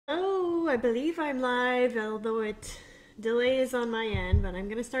I believe I'm live, although it delays on my end, but I'm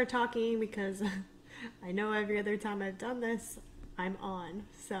going to start talking because I know every other time I've done this, I'm on.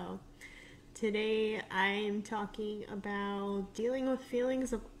 So today I'm talking about dealing with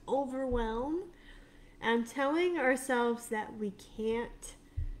feelings of overwhelm and telling ourselves that we can't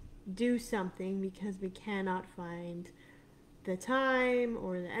do something because we cannot find the time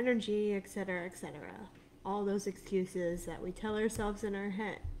or the energy, etc., etc. All those excuses that we tell ourselves in our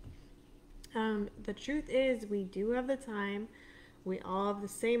head. The truth is, we do have the time. We all have the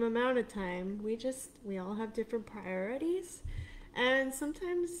same amount of time. We all have different priorities. And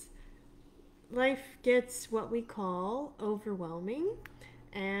sometimes life gets what we call overwhelming.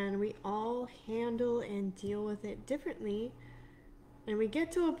 And we all handle and deal with it differently. And we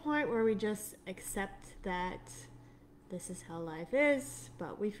get to a point where we just accept that this is how life is,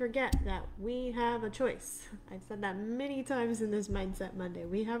 but we forget that we have a choice. I've said that many times in this Mindset Monday.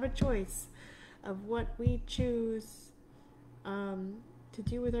 We have a choice of what we choose to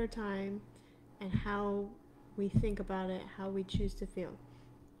do with our time and how we think about it, how we choose to feel.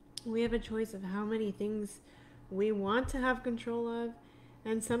 We have a choice of how many things we want to have control of,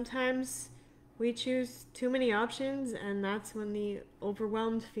 and sometimes we choose too many options, and that's when the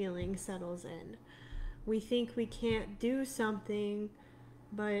overwhelmed feeling settles in. We think we can't do something,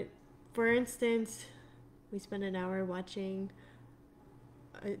 but for instance, we spend an hour watching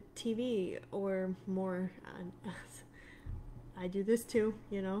TV or more. I do this too,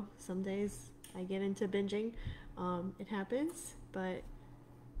 Some days I get into binging. It happens, but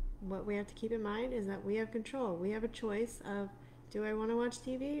what we have to keep in mind is that we have control. We have a choice of, do I want to watch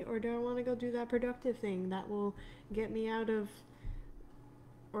TV or do I want to go do that productive thing that will get me out of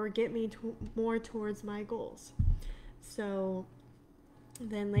or get me more towards my goals. So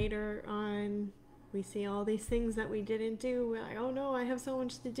then later on, we see all these things that we didn't do. We're like, oh no, I have so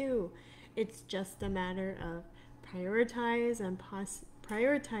much to do. It's just a matter of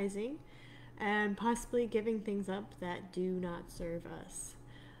prioritizing and possibly giving things up that do not serve us.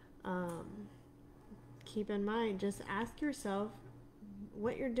 Keep in mind, just ask yourself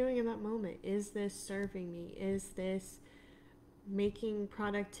what you're doing in that moment. Is this serving me? Is this making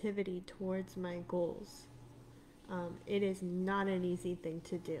productivity towards my goals? It is not an easy thing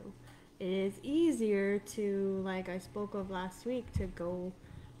to do. It is easier to, like I spoke of last week, to go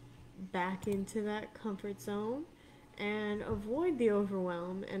back into that comfort zone and avoid the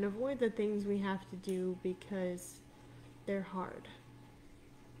overwhelm and avoid the things we have to do because they're hard.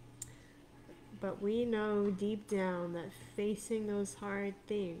 But we know deep down that facing those hard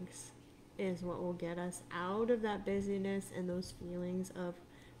things is what will get us out of that busyness and those feelings of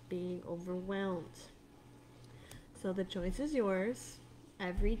being overwhelmed. So the choice is yours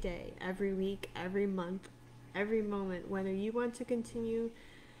every day, every week, every month, every moment, whether you want to continue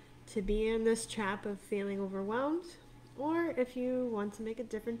to be in this trap of feeling overwhelmed or if you want to make a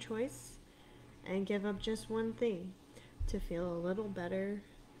different choice and give up just one thing to feel a little better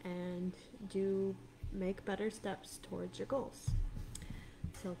and make better steps towards your goals.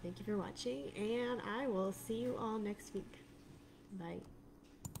 So thank you for watching, and I will see you all next week. Bye.